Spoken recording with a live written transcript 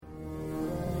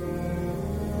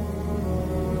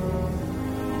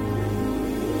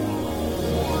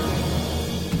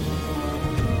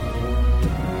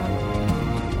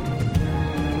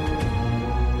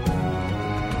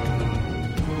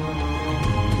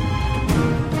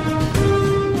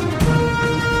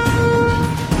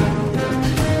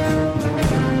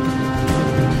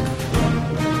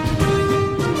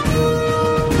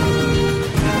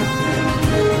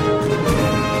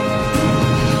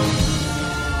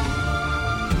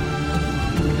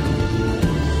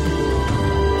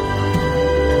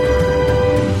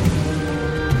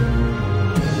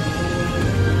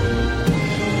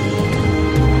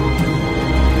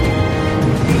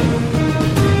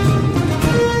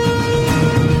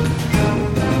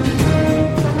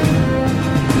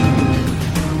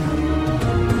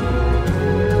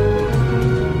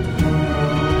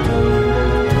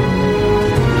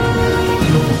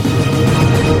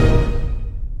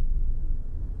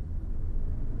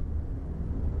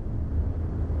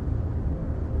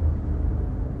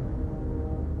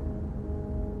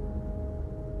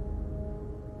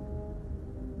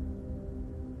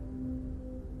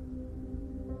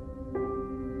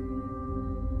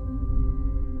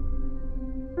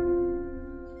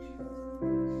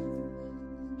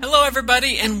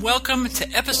everybody, and welcome to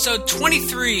episode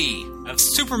 23 of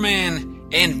Superman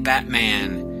and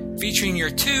Batman, featuring your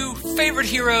two favorite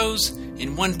heroes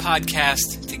in one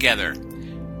podcast together.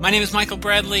 My name is Michael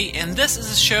Bradley, and this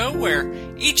is a show where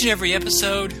each and every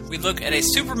episode we look at a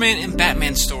Superman and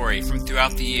Batman story from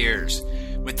throughout the years,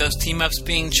 with those team-ups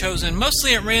being chosen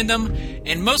mostly at random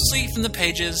and mostly from the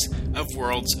pages of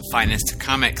World's Finest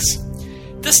Comics.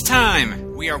 This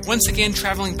time, we are once again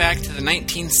traveling back to the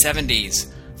 1970s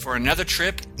for another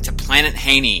trip to Planet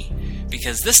Haney,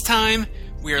 because this time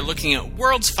we are looking at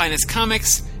World's Finest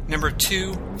Comics number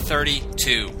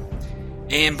 232.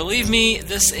 And believe me,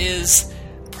 this is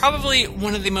probably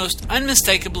one of the most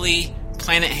unmistakably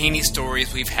Planet Haney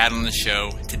stories we've had on the show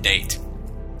to date.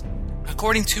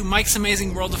 According to Mike's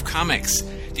Amazing World of Comics,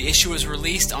 the issue was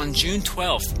released on June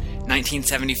 12th,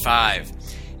 1975.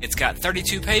 It's got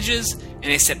 32 pages and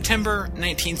a September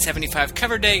 1975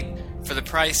 cover date for the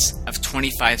price of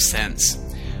 25 cents.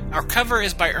 Our cover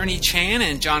is by Ernie Chan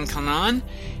and John Kanan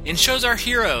and shows our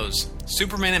heroes,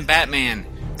 Superman and Batman,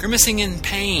 grimacing in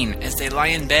pain as they lie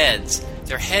in beds,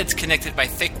 their heads connected by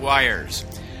thick wires.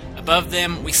 Above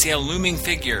them, we see a looming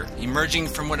figure emerging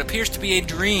from what appears to be a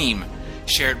dream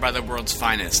shared by the world's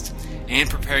finest,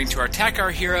 and preparing to attack our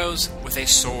heroes with a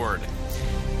sword.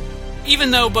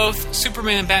 Even though both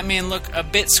Superman and Batman look a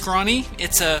bit scrawny,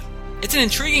 it's an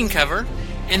intriguing cover,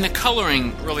 and the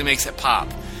coloring really makes it pop.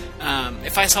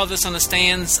 If I saw this on the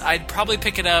stands, I'd probably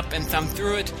pick it up and thumb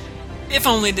through it, if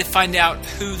only to find out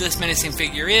who this menacing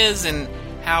figure is and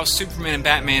how Superman and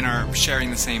Batman are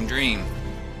sharing the same dream.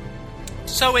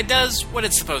 So it does what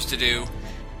it's supposed to do,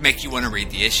 make you want to read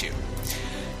the issue.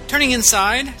 Turning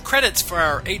inside, credits for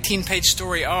our 18-page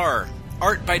story are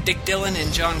art by Dick Dillon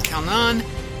and John Kanan,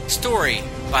 story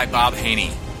by Bob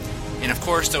Haney. And of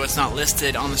course, though it's not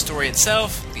listed on the story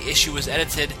itself, the issue was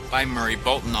edited by Murray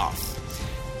Boltinoff.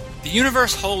 The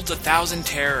universe holds 1,000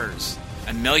 terrors,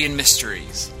 1,000,000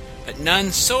 mysteries, but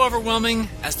none so overwhelming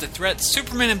as the threat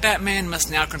Superman and Batman must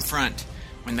now confront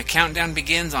when the countdown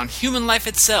begins on human life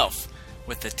itself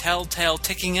with the telltale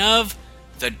ticking of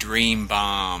the Dream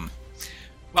Bomb.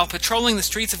 While patrolling the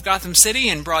streets of Gotham City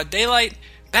in broad daylight,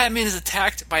 Batman is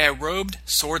attacked by a robed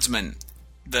swordsman,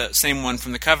 the same one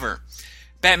from the cover.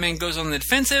 Batman goes on the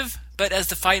defensive, but as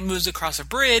the fight moves across a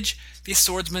bridge, the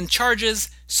swordsman charges,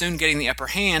 soon getting the upper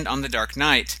hand on the Dark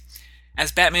Knight.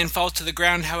 As Batman falls to the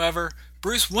ground, however,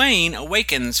 Bruce Wayne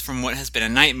awakens from what has been a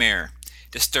nightmare,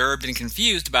 disturbed and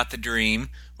confused about the dream,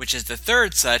 which is the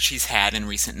third such he's had in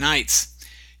recent nights.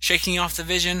 Shaking off the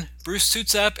vision, Bruce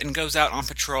suits up and goes out on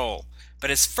patrol,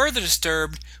 but is further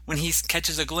disturbed when he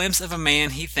catches a glimpse of a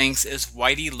man he thinks is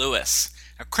Whitey Lewis,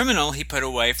 a criminal he put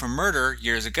away for murder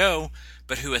years ago,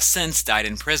 but who has since died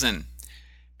in prison.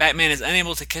 Batman is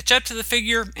unable to catch up to the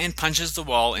figure and punches the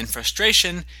wall in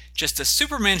frustration, just as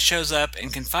Superman shows up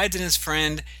and confides in his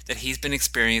friend that he's been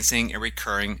experiencing a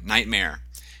recurring nightmare.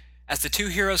 As the two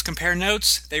heroes compare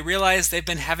notes, they realize they've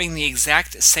been having the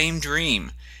exact same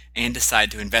dream, and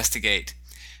decide to investigate.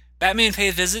 Batman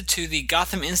pays a visit to the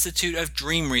Gotham Institute of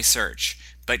Dream Research,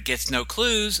 but gets no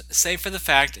clues, save for the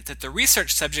fact that the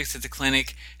research subjects at the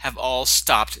clinic have all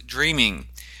stopped dreaming.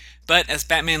 But as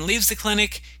Batman leaves the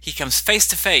clinic, he comes face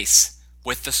to face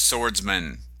with the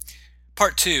Swordsman.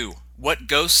 Part 2. What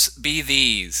Ghosts Be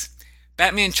These?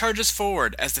 Batman charges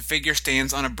forward as the figure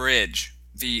stands on a bridge,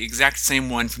 the exact same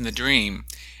one from the dream,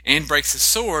 and breaks his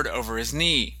sword over his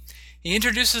knee. He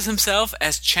introduces himself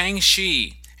as Chang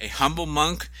Shi, a humble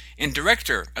monk and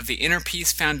director of the Inner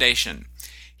Peace Foundation.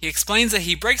 He explains that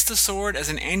he breaks the sword as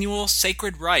an annual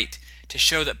sacred rite to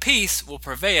show that peace will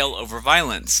prevail over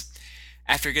violence.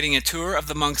 After getting a tour of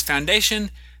the monk's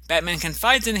foundation, Batman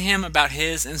confides in him about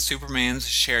his and Superman's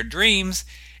shared dreams,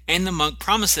 and the monk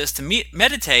promises to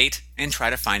meditate and try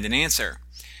to find an answer.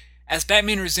 As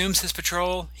Batman resumes his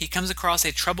patrol, he comes across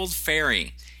a troubled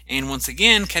fairy, and once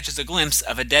again catches a glimpse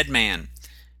of a dead man.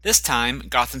 This time,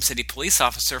 Gotham City police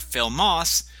officer Phil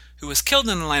Moss, who was killed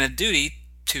in the line of duty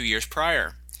 2 years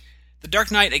prior. The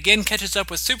Dark Knight again catches up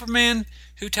with Superman,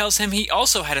 who tells him he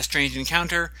also had a strange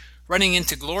encounter, running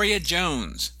into Gloria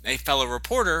Jones, a fellow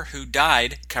reporter who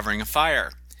died covering a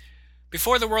fire.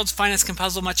 Before the world's finest can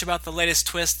puzzle much about the latest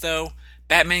twist, though,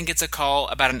 Batman gets a call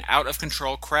about an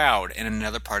out-of-control crowd in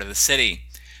another part of the city.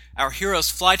 Our heroes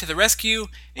fly to the rescue,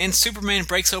 and Superman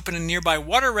breaks open a nearby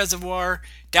water reservoir,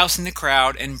 dousing the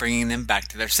crowd and bringing them back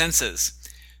to their senses.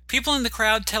 People in the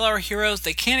crowd tell our heroes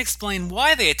they can't explain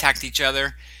why they attacked each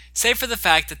other, save for the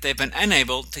fact that they've been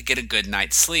unable to get a good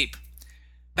night's sleep.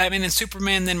 Batman and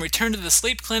Superman then return to the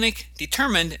sleep clinic,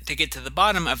 determined to get to the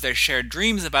bottom of their shared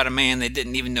dreams about a man they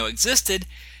didn't even know existed,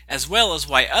 as well as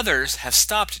why others have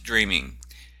stopped dreaming.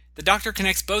 The Doctor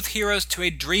connects both heroes to a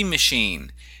dream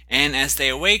machine, and as they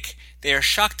awake, they are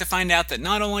shocked to find out that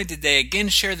not only did they again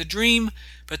share the dream,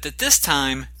 but that this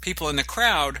time, people in the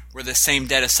crowd were the same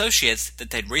dead associates that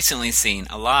they'd recently seen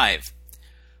alive.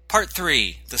 Part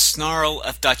 3. The Snarl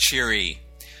of Dachiri.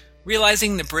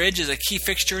 Realizing the bridge is a key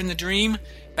fixture in the dream,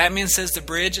 Batman says the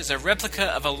bridge is a replica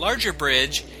of a larger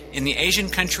bridge in the Asian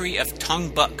country of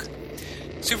Tongbuk.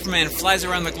 Superman flies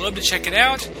around the globe to check it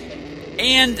out,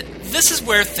 and this is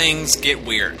where things get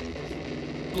weird.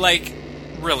 Like,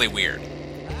 really weird.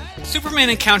 Superman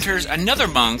encounters another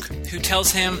monk who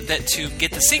tells him that to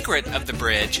get the secret of the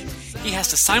bridge, he has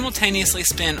to simultaneously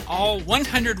spin all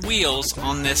 100 wheels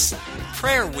on this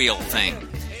prayer wheel thing.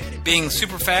 Being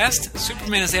super fast,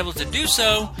 Superman is able to do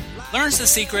so, learns the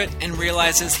secret, and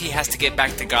realizes he has to get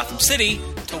back to Gotham City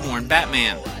to warn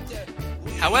Batman.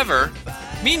 However,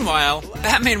 meanwhile,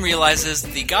 Batman realizes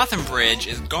the Gotham Bridge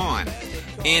is gone,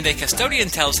 and a custodian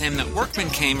tells him that workmen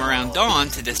came around dawn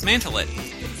to dismantle it.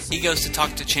 He goes to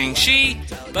talk to Chang-Chi,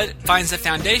 but finds the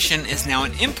Foundation is now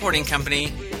an importing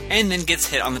company, and then gets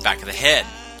hit on the back of the head.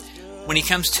 When he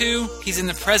comes to, he's in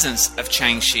the presence of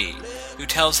Chang-Chi, who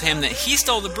tells him that he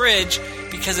stole the bridge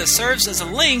because it serves as a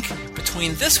link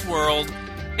between this world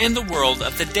and the world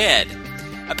of the dead.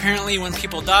 Apparently, when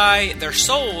people die, their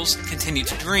souls continue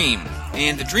to dream,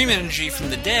 and the dream energy from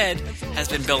the dead has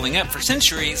been building up for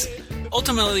centuries,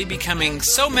 ultimately becoming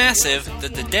so massive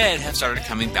that the dead have started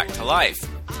coming back to life.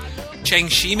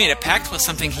 Chang-Chi made a pact with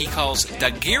something he calls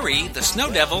Dagiri, the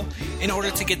Snow Devil, in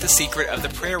order to get the secret of the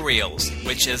prayer wheels,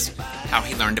 which is how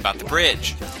he learned about the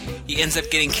bridge. He ends up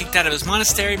getting kicked out of his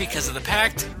monastery because of the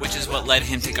pact, which is what led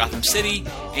him to Gotham City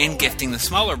and gifting the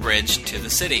smaller bridge to the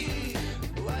city.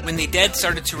 When the dead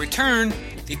started to return,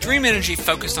 the dream energy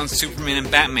focused on Superman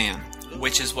and Batman,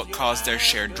 which is what caused their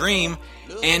shared dream,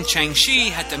 and Chang-Chi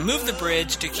had to move the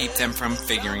bridge to keep them from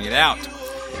figuring it out.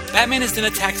 Batman is then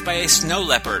attacked by a snow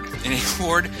leopard and a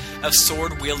horde of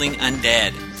sword-wielding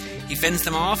undead. He fends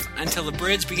them off until the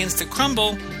bridge begins to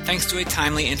crumble thanks to a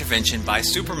timely intervention by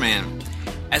Superman.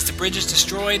 As the bridge is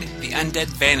destroyed, the undead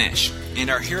vanish, and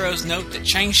our heroes note that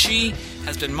Chang-Chi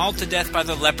has been mauled to death by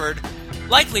the leopard,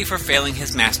 likely for failing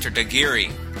his master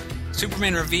Dagiri.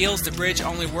 Superman reveals the bridge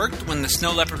only worked when the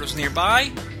snow leopard was nearby,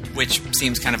 which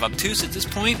seems kind of obtuse at this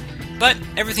point, but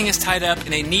everything is tied up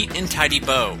in a neat and tidy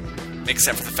bow.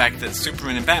 Except for the fact that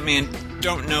Superman and Batman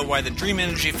don't know why the dream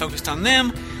energy focused on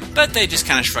them, but they just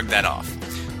kind of shrug that off.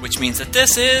 Which means that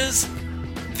this is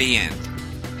the end.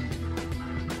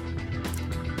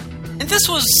 And this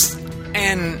was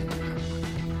an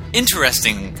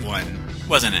interesting one,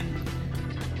 wasn't it?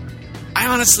 I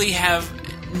honestly have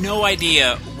no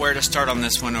idea where to start on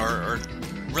this one, or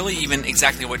really even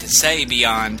exactly what to say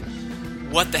beyond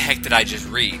what the heck did I just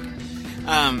read.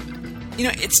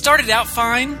 It started out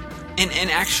fine,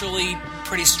 and actually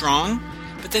pretty strong,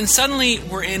 but then suddenly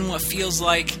we're in what feels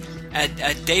like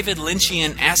a David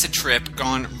Lynchian acid trip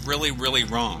gone really, really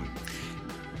wrong.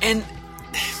 And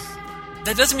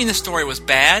that doesn't mean the story was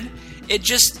bad, it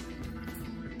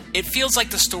feels like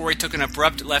the story took an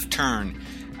abrupt left turn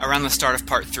around the start of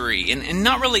Part 3, and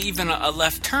not really even a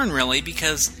left turn really,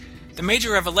 because the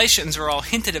major revelations are all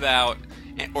hinted about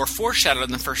or foreshadowed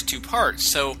in the first two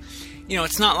parts, so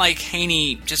it's not like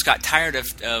Haney just got tired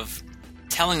of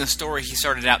telling the story he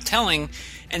started out telling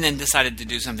and then decided to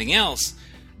do something else.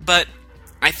 But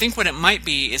I think what it might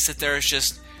be is that there is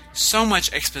just so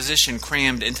much exposition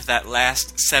crammed into that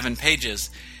last 7 pages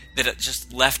that it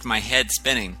just left my head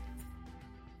spinning.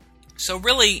 So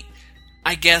really,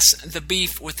 I guess the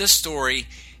beef with this story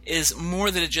is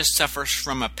more that it just suffers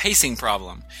from a pacing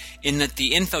problem, in that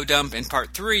the info dump in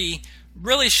Part 3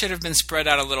 really should have been spread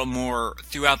out a little more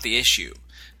throughout the issue.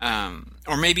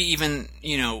 Or maybe even,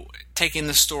 taking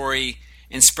the story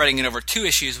and spreading it over 2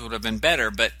 issues would have been better,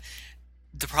 but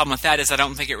the problem with that is I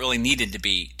don't think it really needed to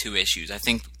be 2 issues. I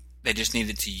think they just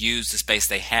needed to use the space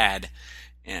they had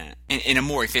in a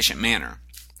more efficient manner.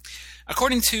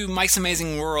 According to Mike's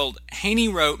Amazing World, Haney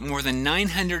wrote more than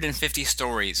 950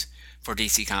 stories for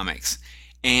DC Comics,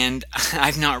 and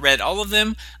I've not read all of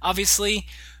them, obviously,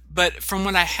 but from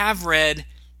what I have read,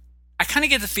 I kind of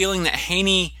get the feeling that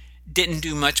Haney didn't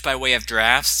do much by way of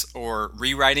drafts or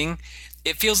rewriting.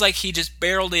 It feels like he just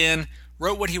barreled in,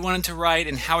 wrote what he wanted to write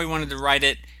and how he wanted to write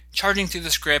it, charging through the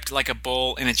script like a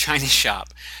bull in a china shop.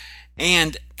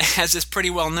 And, as is pretty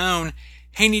well known,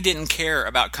 Haney didn't care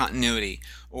about continuity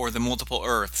or the multiple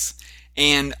Earths.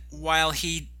 And while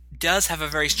he does have a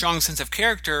very strong sense of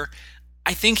character,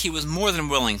 I think he was more than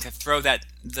willing to throw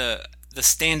the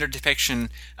standard depiction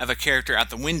of a character out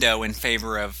the window in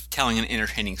favor of telling an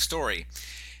entertaining story.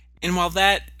 And while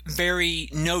that very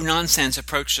no-nonsense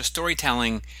approach to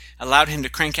storytelling allowed him to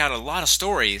crank out a lot of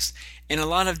stories and a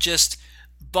lot of just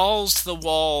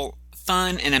balls-to-the-wall,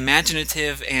 fun and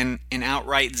imaginative and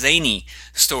outright zany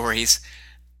stories.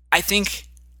 I think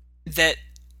that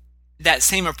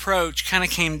same approach kind of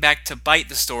came back to bite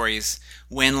the stories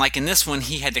when, like in this one,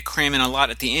 he had to cram in a lot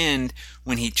at the end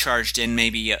when he charged in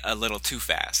maybe a little too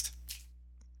fast.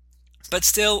 But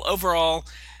still, overall,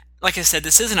 like I said,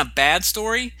 this isn't a bad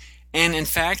story, and in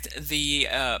fact, the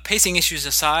pacing issues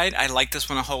aside, I like this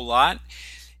one a whole lot.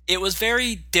 It was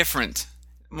very different.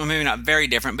 Well, maybe not very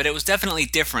different, but it was definitely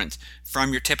different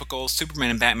from your typical Superman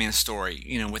and Batman story,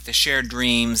 with the shared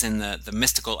dreams and the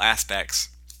mystical aspects.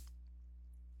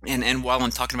 And while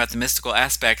I'm talking about the mystical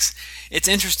aspects, it's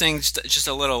interesting, just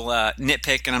a little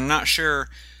nitpick, and I'm not sure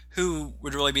who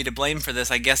would really be to blame for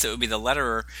this. I guess it would be the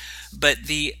letterer. But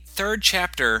the third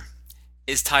chapter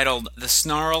is titled The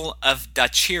Snarl of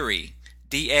Dachiri,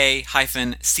 D-A-CHIRI.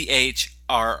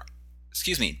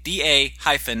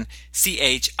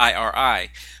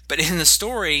 But in the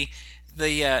story,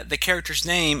 the character's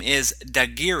name is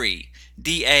Daghiri,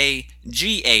 D-A-G-H-I-R-I.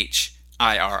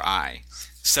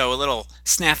 So a little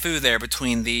snafu there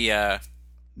between the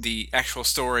actual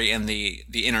story and the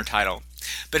inner title.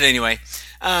 But anyway,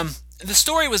 the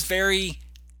story was very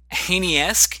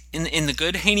Haney-esque in the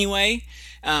good Haney way,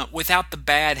 without the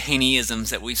bad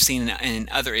Haney-isms that we've seen in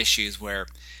other issues where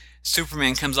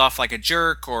Superman comes off like a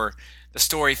jerk, or the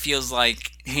story feels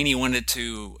like Haney wanted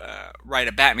to write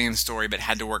a Batman story but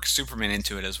had to work Superman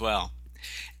into it as well.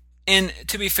 And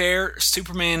to be fair,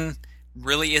 Superman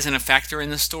really isn't a factor in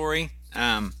the story.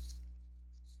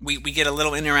 We get a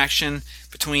little interaction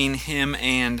between him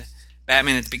and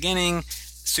Batman at the beginning.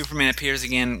 Superman appears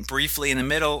again briefly in the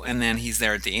middle, and then he's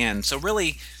there at the end. So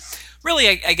really,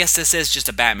 I guess this is just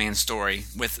a Batman story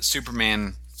with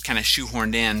Superman kind of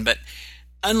shoehorned in. But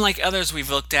unlike others we've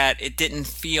looked at, it didn't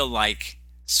feel like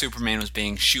Superman was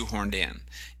being shoehorned in.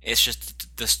 It's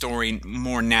just the story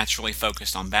more naturally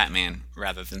focused on Batman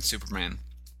rather than Superman.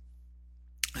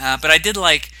 But I did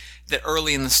like that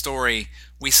early in the story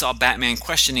we saw Batman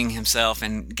questioning himself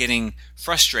and getting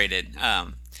frustrated.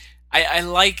 I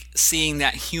like seeing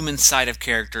that human side of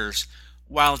characters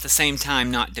while at the same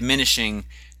time not diminishing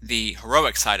the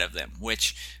heroic side of them,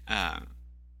 which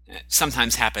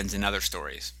sometimes happens in other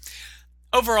stories.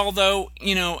 Overall, though,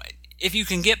 if you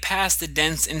can get past the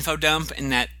dense info dump in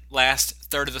that last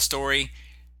third of the story,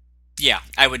 yeah,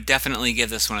 I would definitely give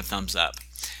this one a thumbs up.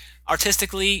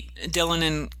 Artistically, Dylan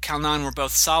and Kalnan were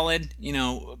both solid.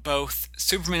 Both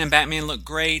Superman and Batman look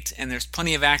great, and there's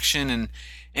plenty of action,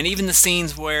 and even the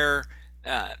scenes where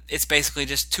it's basically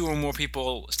just two or more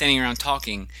people standing around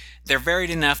talking, they're varied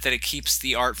enough that it keeps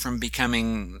the art from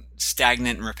becoming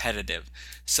stagnant and repetitive.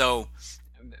 So,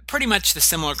 pretty much the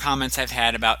similar comments I've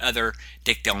had about other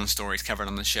Dick Dylan stories covered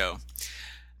on the show.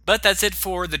 But that's it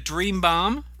for The Dream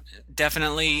Bomb.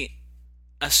 Definitely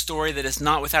a story that is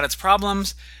not without its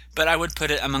problems, but I would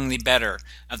put it among the better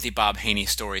of the Bob Haney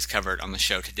stories covered on the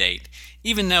show to date,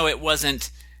 even though it wasn't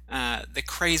the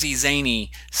crazy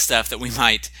zany stuff that we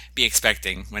might be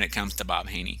expecting when it comes to Bob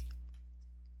Haney.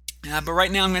 But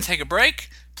right now I'm going to take a break,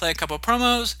 play a couple of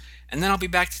promos, and then I'll be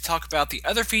back to talk about the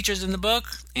other features in the book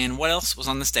and what else was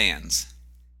on the stands.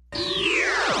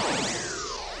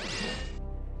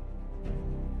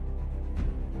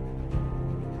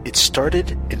 It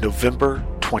started in November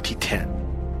 2010,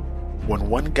 when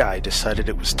one guy decided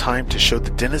it was time to show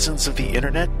the denizens of the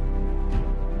internet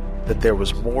that there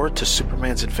was more to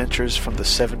Superman's adventures from the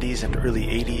 70s and early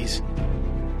 80s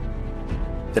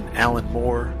than Alan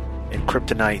Moore and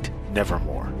Kryptonite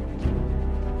Nevermore.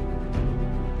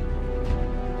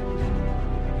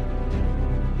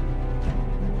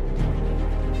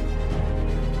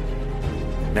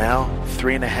 Now,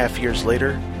 3.5 years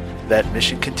later, that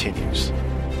mission continues.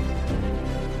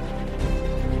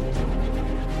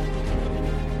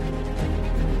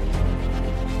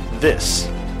 This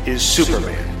is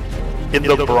Superman in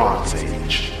the Bronze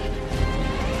Age.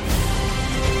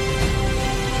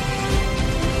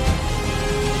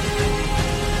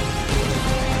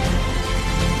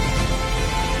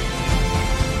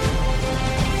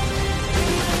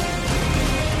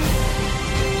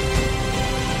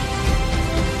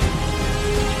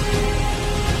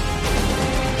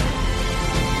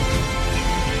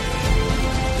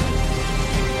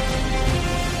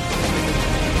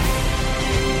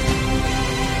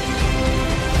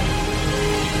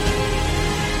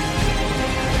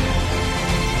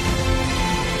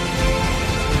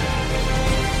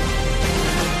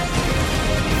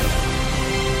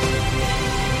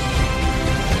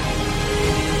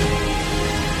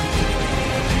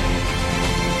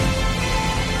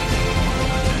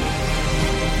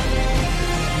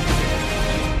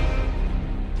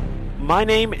 My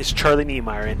name is Charlie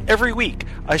Niemeyer, and every week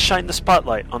I shine the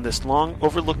spotlight on this long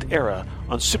overlooked era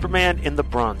on Superman in the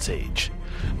Bronze Age.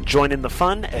 Join in the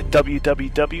fun at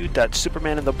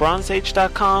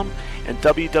www.supermaninthebronzeage.com and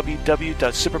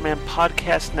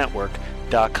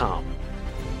www.supermanpodcastnetwork.com.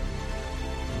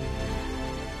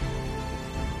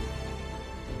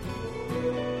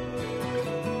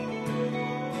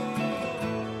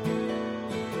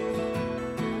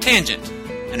 Tangent,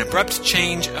 an abrupt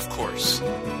change of course.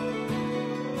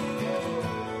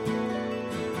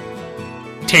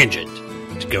 Tangent,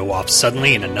 to go off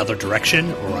suddenly in another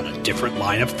direction or on a different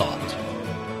line of thought.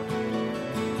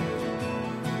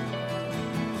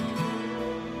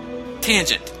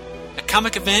 Tangent, a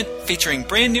comic event featuring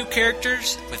brand new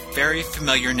characters with very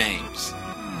familiar names.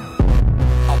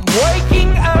 I'm waking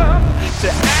up to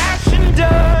ash and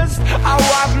dust. I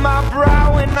wipe my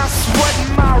brow and I sweat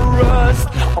my rust.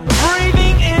 I'm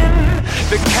breathing in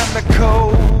the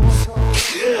chemicals.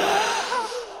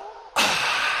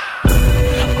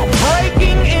 I'm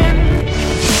breaking in,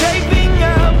 shaping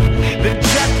up, then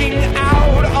checking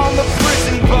out on the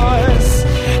prison bus.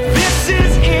 This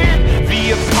is it,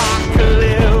 the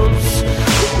apocalypse.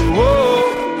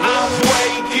 Whoa, I'm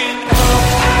waking up.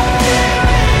 I feel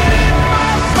it in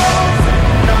my bones,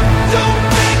 and I don't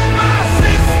make my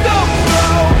system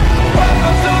blow.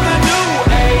 Welcome to the new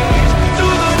age, to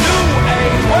the new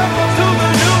age. Welcome to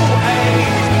the new age,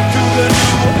 to the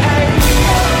new age.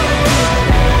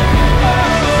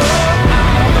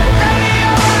 I'm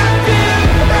radioactive,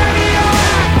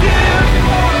 radioactive.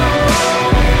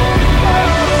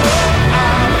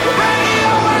 I'm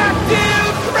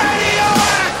radioactive,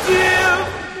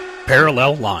 radioactive.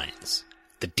 Parallel Lines,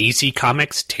 the DC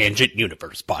Comics Tangent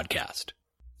Universe podcast.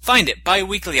 Find it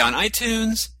bi-weekly on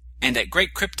iTunes and at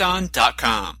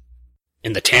greatkrypton.com.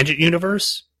 In the Tangent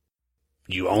Universe,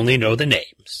 you only know the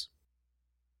names.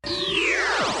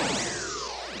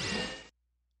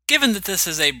 Given that this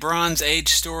is a Bronze Age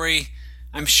story,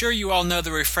 I'm sure you all know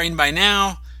the refrain by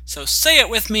now, so say it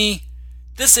with me: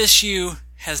 this issue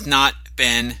has not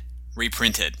been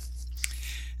reprinted.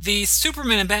 The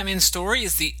Superman and Batman story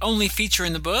is the only feature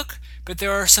in the book, but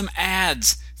there are some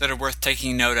ads that are worth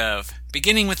taking note of,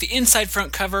 beginning with the inside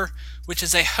front cover, which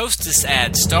is a Hostess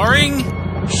ad starring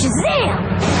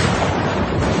Shazam!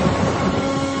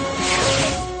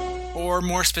 or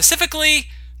more specifically,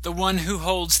 the one who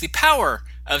holds the power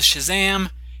of Shazam,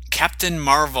 Captain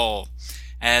Marvel,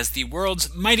 as the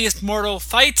world's mightiest mortal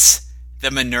fights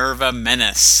the Minerva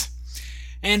Menace.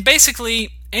 And basically,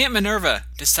 Aunt Minerva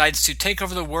decides to take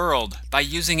over the world by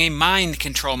using a mind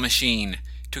control machine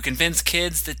to convince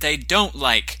kids that they don't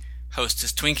like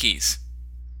Hostess Twinkies.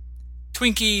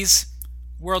 Twinkies,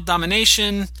 world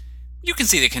domination, you can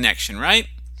see the connection, right?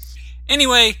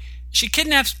 Anyway, she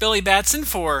kidnaps Billy Batson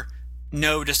for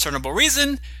no discernible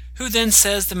reason, who then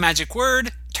says the magic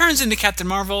word, turns into Captain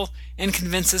Marvel, and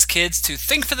convinces kids to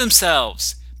think for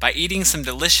themselves by eating some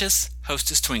delicious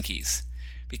Hostess Twinkies.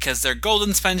 Because their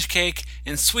golden sponge cake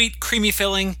and sweet, creamy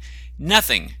filling,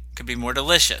 nothing could be more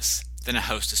delicious than a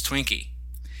Hostess Twinkie.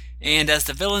 And as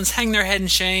the villains hang their head in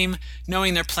shame,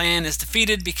 knowing their plan is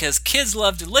defeated because kids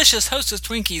love delicious Hostess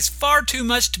Twinkies far too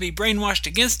much to be brainwashed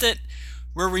against it,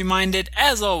 we're reminded,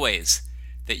 as always,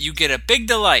 that you get a big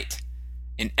delight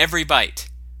in every bite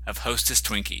of Hostess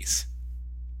Twinkies.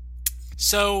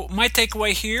 So, my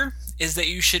takeaway here is that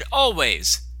you should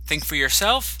always think for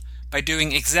yourself by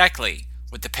doing exactly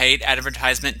what the paid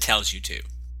advertisement tells you to.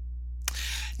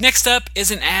 Next up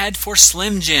is an ad for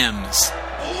Slim Jims.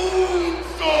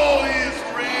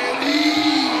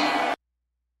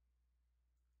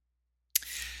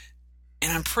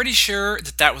 And I'm pretty sure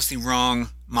that was the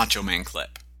wrong Macho Man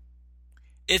clip.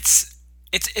 It's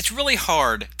really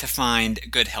hard to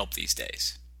find good help these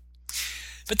days.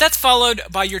 But that's followed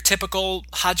by your typical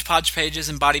hodgepodge pages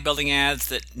and bodybuilding ads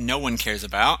that no one cares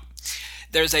about.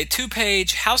 There's a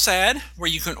 2-page house ad where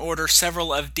you can order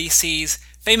several of DC's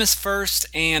famous first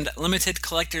and limited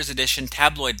collector's edition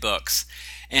tabloid books.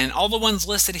 And all the ones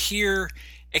listed here,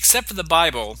 except for the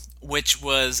Bible, which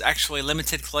was actually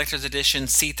limited collector's edition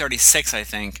C36, I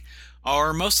think,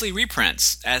 are mostly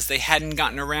reprints, as they hadn't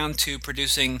gotten around to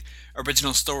producing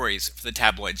original stories for the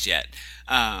tabloids yet.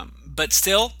 But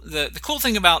still, the cool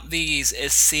thing about these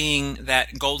is seeing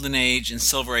that Golden Age and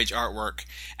Silver Age artwork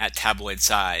at tabloid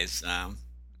size.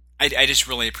 I just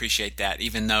really appreciate that,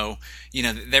 even though,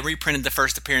 they reprinted the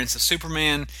first appearance of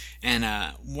Superman and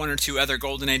one or two other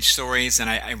Golden Age stories, and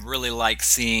I really like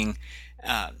seeing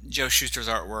Joe Shuster's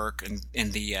artwork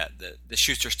and the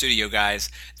Shuster Studio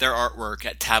guys, their artwork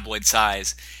at tabloid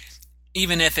size,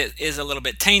 even if it is a little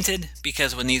bit tainted,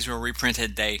 because when these were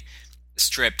reprinted, they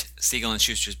stripped Siegel and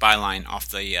Schuster's byline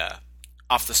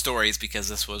off the stories, because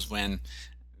this was when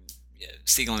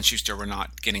Siegel and Schuster were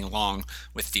not getting along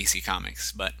with DC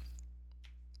Comics. But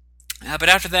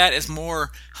after that is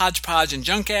more hodgepodge and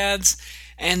junk ads,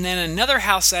 and then another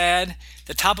house ad,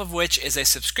 the top of which is a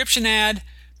subscription ad,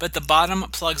 but the bottom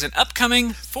plugs an upcoming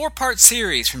 4-part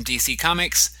series from DC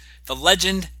Comics, The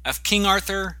Legend of King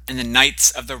Arthur and the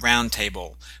Knights of the Round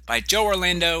Table, by Joe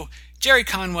Orlando, Jerry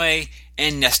Conway,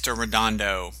 and Nestor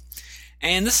Redondo.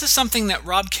 And this is something that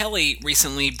Rob Kelly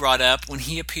recently brought up when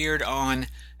he appeared on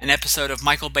an episode of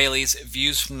Michael Bailey's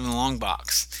Views from the Long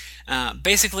Box.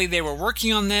 Basically, they were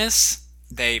working on this,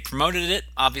 they promoted it,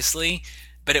 obviously,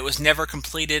 but it was never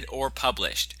completed or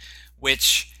published,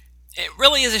 which it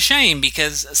really is a shame,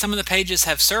 because some of the pages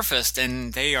have surfaced,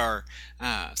 and they are,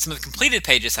 some of the completed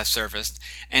pages have surfaced,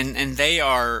 and they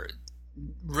are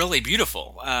really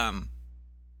beautiful. And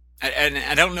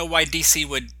I don't know why DC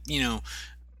would,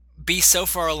 be so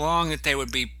far along that they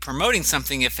would be promoting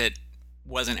something if it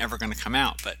wasn't ever going to come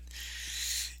out, but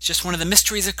it's just one of the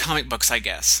mysteries of comic books, I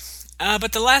guess.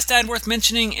 But the last ad worth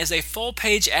mentioning is a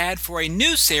full-page ad for a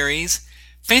new series,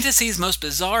 Fantasy's Most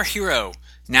Bizarre Hero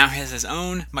now has his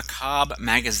own macabre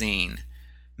magazine.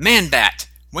 Man-Bat,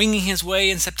 winging his way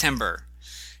in September.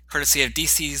 Courtesy of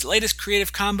DC's latest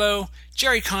creative combo,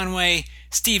 Jerry Conway,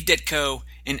 Steve Ditko,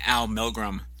 and Al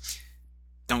Milgrom.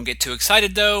 Don't get too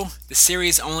excited though, the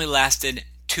series only lasted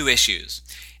 2 issues,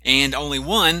 and only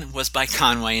one was by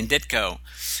Conway and Ditko.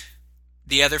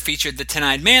 The other featured the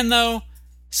Ten-Eyed Man though,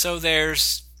 so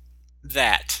there's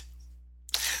that.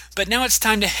 But now it's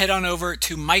time to head on over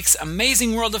to Mike's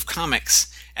Amazing World of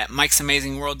Comics at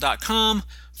Mike'sAmazingWorld.com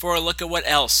for a look at what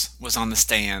else was on the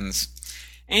stands.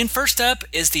 And first up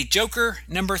is the Joker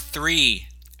number 3,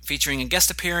 featuring a guest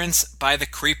appearance by The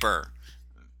Creeper.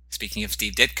 Speaking of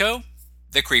Steve Ditko,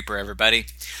 The Creeper, everybody.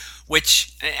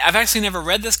 Which, I've actually never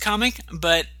read this comic,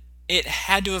 but it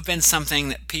had to have been something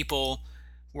that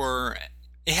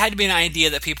it had to be an idea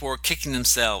that people were kicking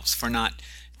themselves for not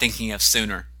thinking of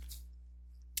sooner.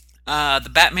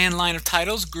 The Batman line of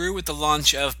titles grew with the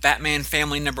launch of Batman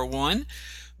Family number 1,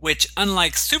 which,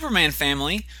 unlike Superman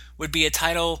Family, would be a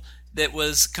title that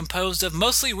was composed of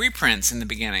mostly reprints in the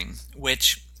beginning,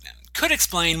 which could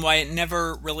explain why it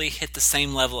never really hit the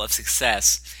same level of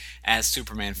success as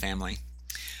Superman Family.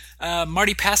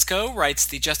 Marty Pasco writes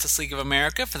the Justice League of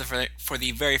America for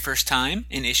the very first time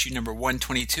in issue number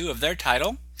 122 of their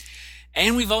title.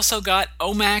 And we've also got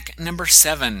OMAC number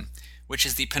 7, which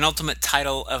is the penultimate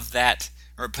issue of that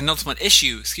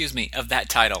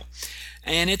title.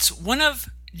 And it's one of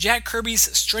Jack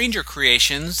Kirby's stranger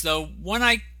creations, though one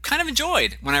I kind of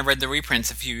enjoyed when I read the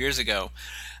reprints a few years ago.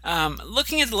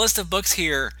 Looking at the list of books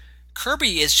here,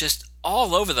 Kirby is just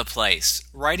all over the place,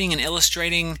 writing and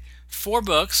illustrating 4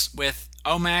 books with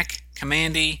OMAC,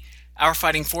 Kamandi, Our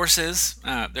Fighting Forces.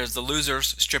 There's the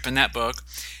Losers strip in that book.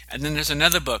 And then there's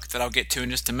another book that I'll get to in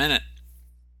just a minute.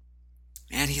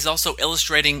 And he's also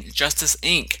illustrating Justice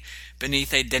Inc.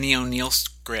 beneath a Denny O'Neil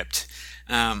script.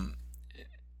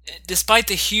 Despite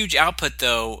the huge output,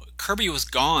 though, Kirby was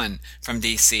gone from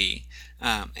DC.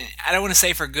 I don't want to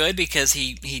say for good, because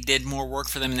he did more work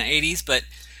for them in the 80s, but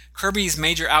Kirby's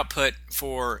major output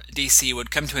for DC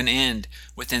would come to an end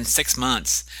within 6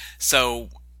 months. So,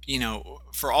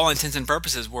 for all intents and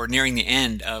purposes, we're nearing the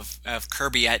end of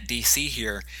Kirby at DC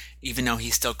here, even though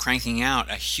he's still cranking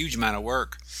out a huge amount of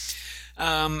work.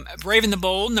 Brave and the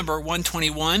Bold, number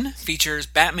 121, features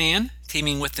Batman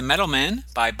teaming with the Metal Men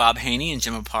by Bob Haney and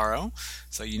Jim Aparo,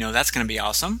 so that's going to be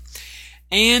awesome.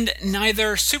 And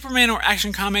neither Superman or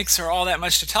Action Comics are all that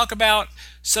much to talk about,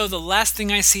 so the last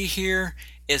thing I see here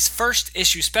is First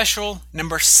Issue Special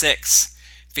number 6,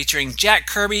 featuring Jack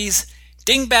Kirby's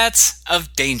Dingbats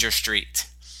of Danger Street.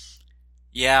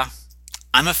 Yeah,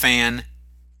 I'm a fan.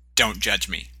 Don't judge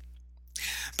me.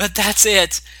 But that's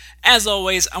it. As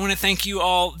always, I want to thank you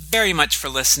all very much for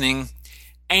listening.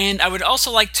 And I would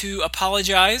also like to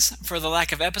apologize for the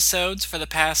lack of episodes for the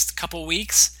past couple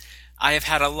weeks. I have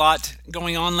had a lot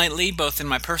going on lately, both in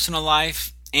my personal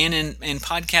life and in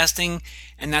podcasting,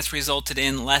 and that's resulted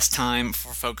in less time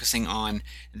for focusing on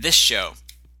this show.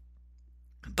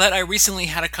 But I recently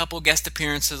had a couple guest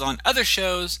appearances on other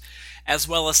shows, as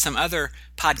well as some other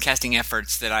podcasting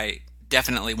efforts that I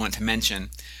definitely want to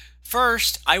mention.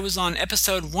 First, I was on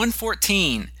episode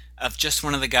 114 of Just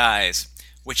One of the Guys,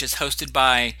 which is hosted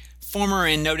by former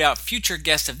and no doubt future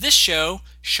guest of this show,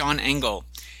 Sean Engel.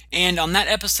 And on that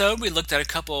episode, we looked at a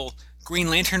couple Green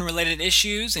Lantern-related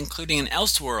issues, including an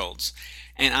Elseworlds.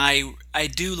 And I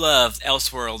do love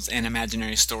Elseworlds and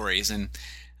imaginary stories. And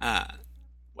I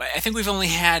think we've only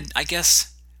had,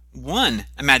 one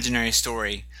imaginary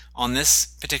story on this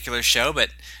particular show, but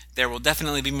there will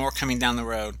definitely be more coming down the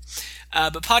road.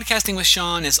 But podcasting with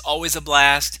Sean is always a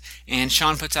blast, and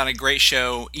Sean puts out a great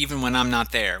show even when I'm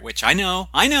not there, which I know,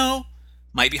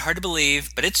 might be hard to believe,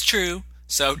 but it's true,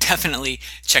 so definitely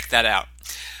check that out.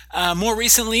 More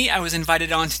recently, I was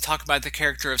invited on to talk about the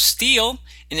character of Steel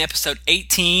in episode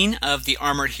 18 of The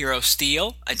Armored Hero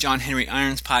Steel, a John Henry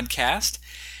Irons podcast,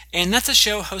 and that's a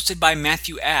show hosted by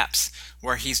Matthew Apps,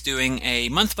 where he's doing a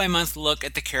month-by-month look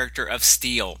at the character of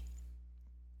Steel.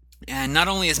 And not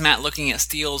only is Matt looking at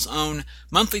Steel's own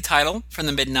monthly title from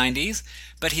the mid-90s,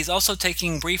 but he's also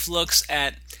taking brief looks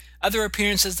at other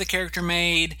appearances the character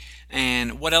made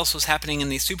and what else was happening in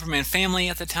the Superman family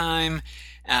at the time.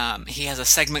 He has a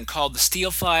segment called The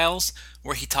Steel Files,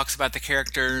 where he talks about the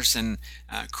characters and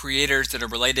creators that are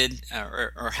related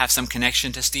or have some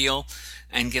connection to Steel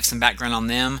and gives some background on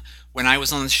them. When I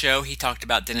was on the show, he talked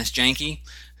about Dennis Janke,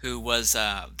 who was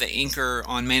the inker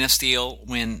on Man of Steel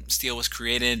when Steel was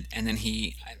created, and then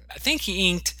I think he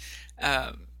inked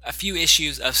a few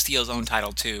issues of Steel's own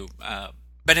title too.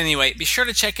 But anyway, be sure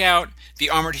to check out The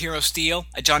Armored Hero Steel,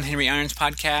 a John Henry Irons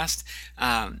podcast.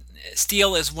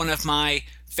 Steel is one of my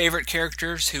favorite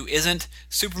characters who isn't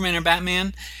Superman or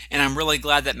Batman, and I'm really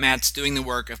glad that Matt's doing the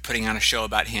work of putting on a show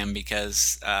about him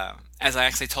because, as I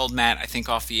actually told Matt, I think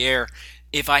off the air,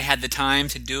 if I had the time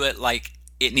to do it like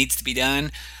it needs to be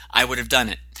done, I would have done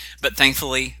it. But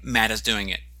thankfully, Matt is doing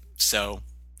it. So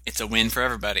it's a win for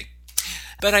everybody.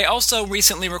 But I also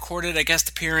recently recorded a guest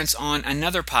appearance on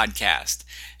another podcast.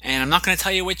 And I'm not going to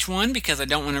tell you which one because I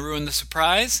don't want to ruin the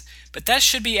surprise. But that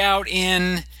should be out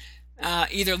in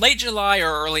either late July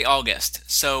or early August.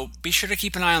 So be sure to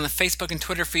keep an eye on the Facebook and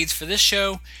Twitter feeds for this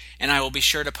show. And I will be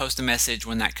sure to post a message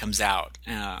when that comes out.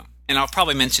 And I'll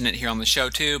probably mention it here on the show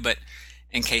too, but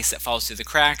in case it falls through the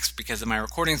cracks because of my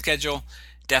recording schedule,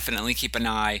 definitely keep an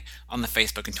eye on the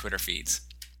Facebook and Twitter feeds.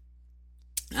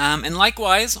 And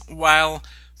likewise, while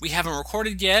we haven't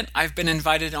recorded yet, I've been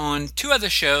invited on 2 other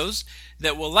shows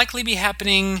that will likely be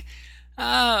happening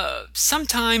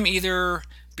sometime either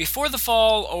before the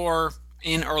fall or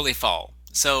in early fall.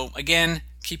 So again,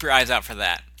 keep your eyes out for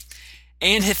that.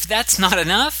 And if that's not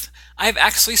enough, I've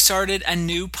actually started a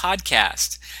new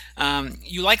podcast.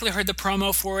 You likely heard the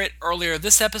promo for it earlier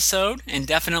this episode, and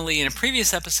definitely in a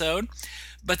previous episode,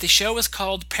 but the show is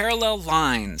called Parallel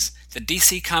Lines, the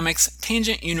DC Comics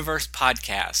Tangent Universe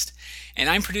podcast. And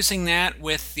I'm producing that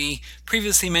with the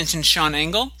previously mentioned Sean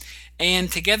Engel,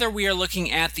 and together we are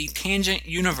looking at the Tangent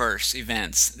Universe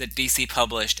events that DC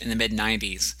published in the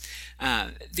mid-90s.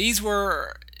 These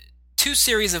were 2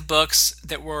 series of books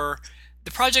that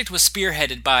the project was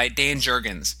spearheaded by Dan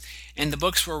Jurgens, and the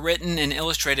books were written and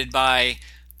illustrated by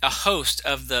a host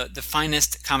of the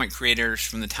finest comic creators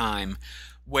from the time,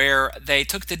 where they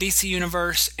took the DC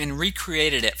universe and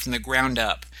recreated it from the ground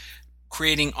up,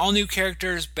 creating all new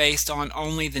characters based on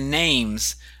only the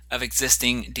names of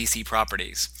existing DC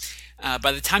properties.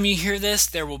 By the time you hear this,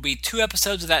 there will be 2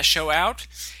 episodes of that show out,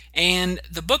 and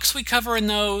the books we cover in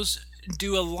those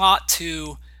do a lot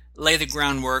to lay the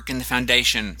groundwork and the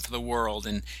foundation for the world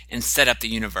and set up the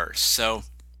universe. So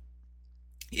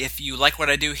if you like what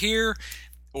I do here,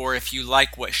 or if you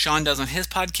like what Sean does on his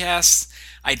podcasts,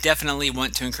 I definitely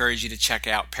want to encourage you to check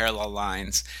out Parallel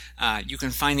Lines. You can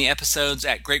find the episodes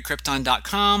at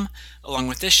greatkrypton.com along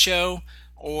with this show,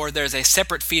 or there's a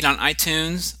separate feed on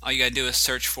iTunes. All you got to do is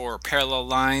search for Parallel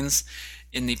Lines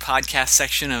in the podcast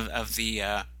section of the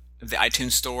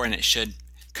iTunes store, and it should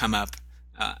come up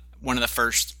one of the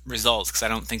first results, because I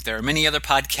don't think there are many other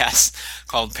podcasts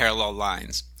called Parallel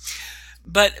Lines.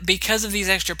 But because of these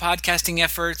extra podcasting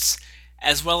efforts,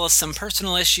 as well as some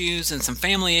personal issues and some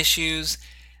family issues,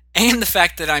 and the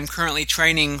fact that I'm currently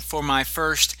training for my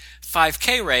first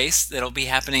 5K race that'll be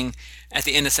happening at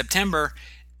the end of September,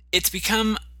 it's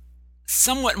become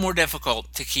somewhat more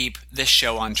difficult to keep this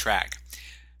show on track.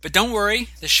 But don't worry,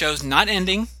 the show's not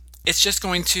ending. It's just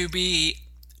going to be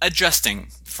adjusting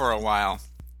for a while.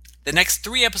 The next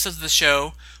 3 episodes of the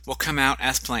show will come out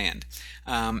as planned.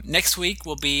 Next week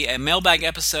will be a mailbag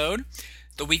episode.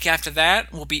 The week after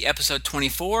that will be episode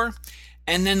 24.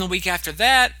 And then the week after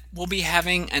that, we'll be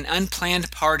having an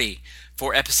unplanned party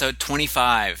for episode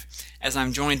 25, as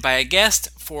I'm joined by a guest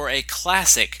for a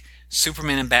classic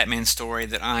Superman and Batman story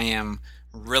that I am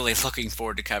really looking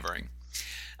forward to covering.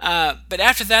 But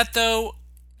after that, though,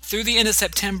 through the end of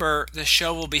September, the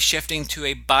show will be shifting to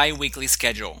a bi-weekly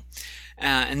schedule.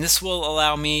 And this will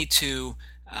allow me to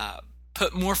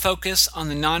put more focus on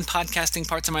the non-podcasting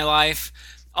parts of my life,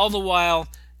 all the while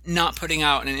not putting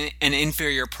out an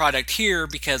inferior product here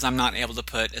because I'm not able to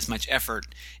put as much effort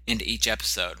into each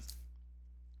episode.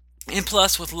 And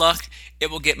plus, with luck, it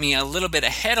will get me a little bit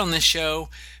ahead on this show,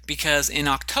 because in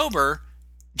October,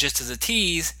 just as a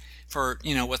tease for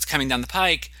what's coming down the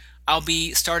pike, I'll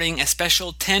be starting a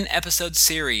special 10-episode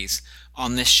series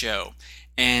on this show,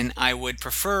 and I would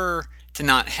prefer to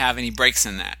not have any breaks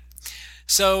in that.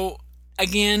 So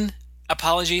again,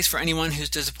 apologies for anyone who's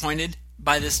disappointed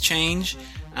by this change.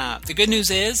 The good news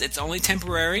is it's only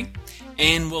temporary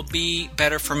and will be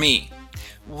better for me,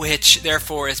 which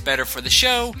therefore is better for the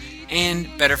show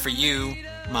and better for you,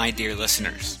 my dear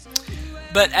listeners.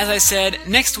 But as I said,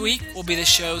 next week will be the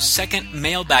show's second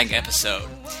mailbag episode.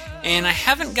 And I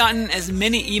haven't gotten as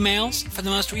many emails for the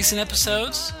most recent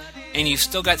episodes, and you've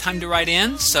still got time to write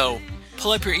in, so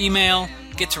pull up your email,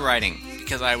 get to writing,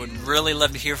 because I would really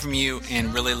love to hear from you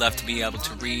and really love to be able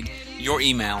to read your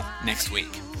email next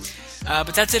week.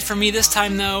 But that's it for me this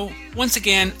time, though. Once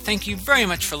again, thank you very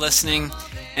much for listening,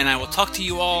 and I will talk to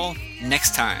you all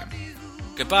next time.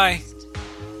 Goodbye.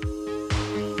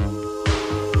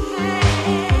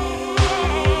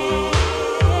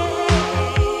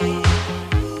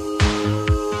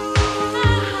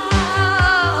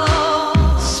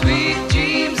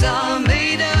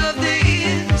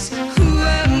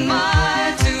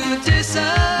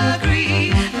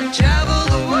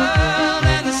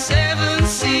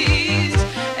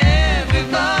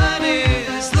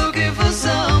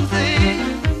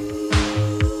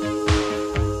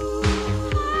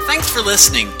 For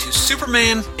listening to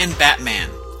Superman and Batman,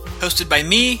 hosted by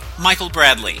me, Michael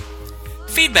Bradley.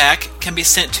 Feedback can be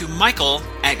sent to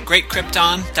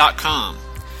michael@greatkrypton.com.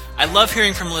 I love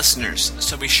hearing from listeners,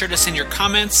 so be sure to send your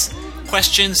comments,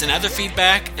 questions, and other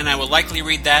feedback, and I will likely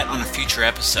read that on a future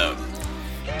episode.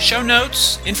 Show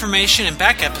notes, information, and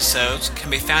back episodes can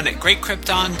be found at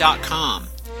greatkrypton.com.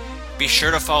 Be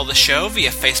sure to follow the show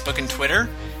via Facebook and Twitter,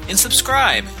 and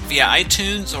subscribe via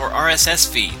iTunes or RSS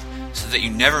feed, so that you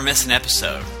never miss an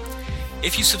episode.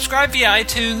 If you subscribe via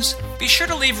iTunes, be sure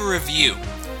to leave a review.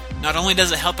 Not only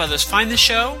does it help others find the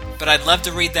show, but I'd love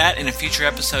to read that in a future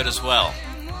episode as well.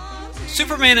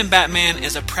 Superman and Batman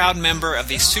is a proud member of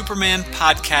the Superman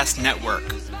Podcast Network,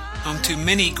 home to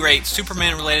many great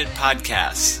Superman-related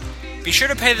podcasts. Be sure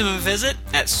to pay them a visit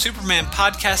at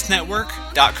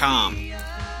supermanpodcastnetwork.com.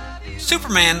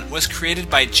 Superman was created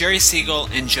by Jerry Siegel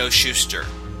and Joe Shuster.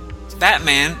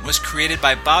 Batman was created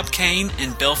by Bob Kane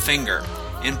and Bill Finger,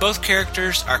 and both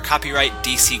characters are copyright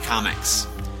DC Comics.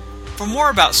 For more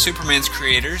about Superman's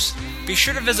creators, be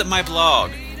sure to visit my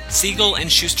blog, Siegel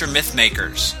and Shuster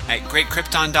Mythmakers, at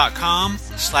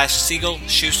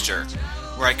greatkrypton.com/Siegel-Shuster,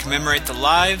 where I commemorate the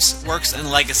lives, works,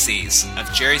 and legacies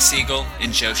of Jerry Siegel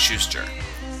and Joe Shuster.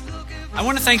 I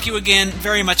want to thank you again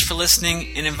very much for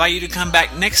listening and invite you to come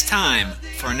back next time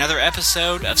for another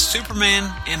episode of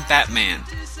Superman and Batman,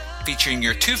 featuring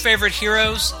your two favorite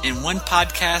heroes in one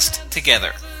podcast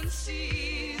together.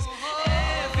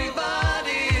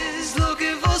 Everybody's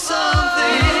looking for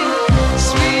something.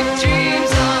 Sweet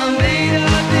dreams are made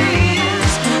of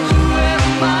these. Who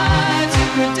am I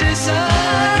to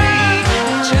disagree?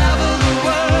 Travel the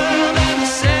world and the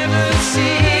seven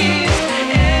seas.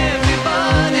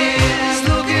 Everybody's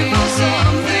looking for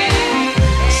something.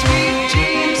 Sweet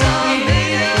dreams are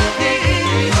made of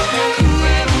these. Who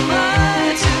am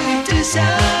I to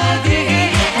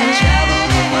disagree? And travel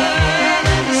the world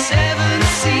and the seven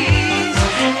seas.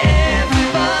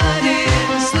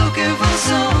 Everybody's looking for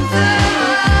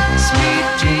something. Sweet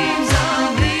dreams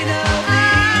are made of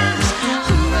these.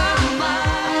 Who am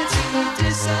I to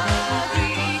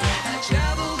disagree? I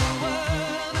travel the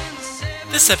world and the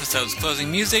seven. This episode's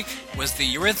closing music was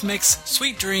the Eurythmics'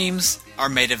 Sweet Dreams Are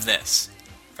Made of This,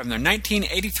 from their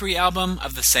 1983 album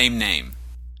of the same name.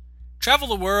 Travel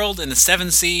the world in the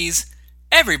seven seas,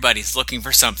 everybody's looking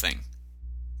for something.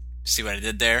 See what I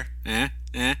did there?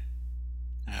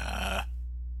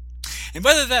 And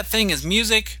whether that thing is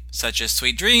music, such as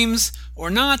Sweet Dreams, or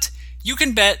not, you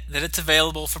can bet that it's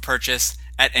available for purchase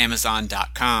at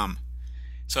Amazon.com.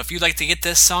 So if you'd like to get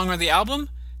this song or the album,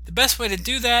 the best way to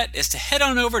do that is to head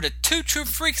on over to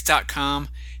TwoTrueFreaks.com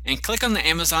and click on the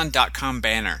Amazon.com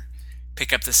banner.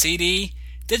 Pick up the CD,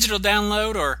 digital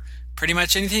download, or pretty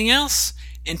much anything else,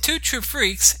 and Two True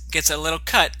Freaks gets a little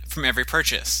cut from every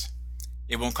purchase.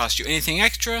 It won't cost you anything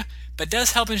extra, but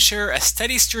does help ensure a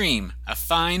steady stream of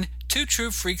fine Two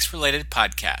True Freaks related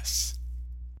podcasts.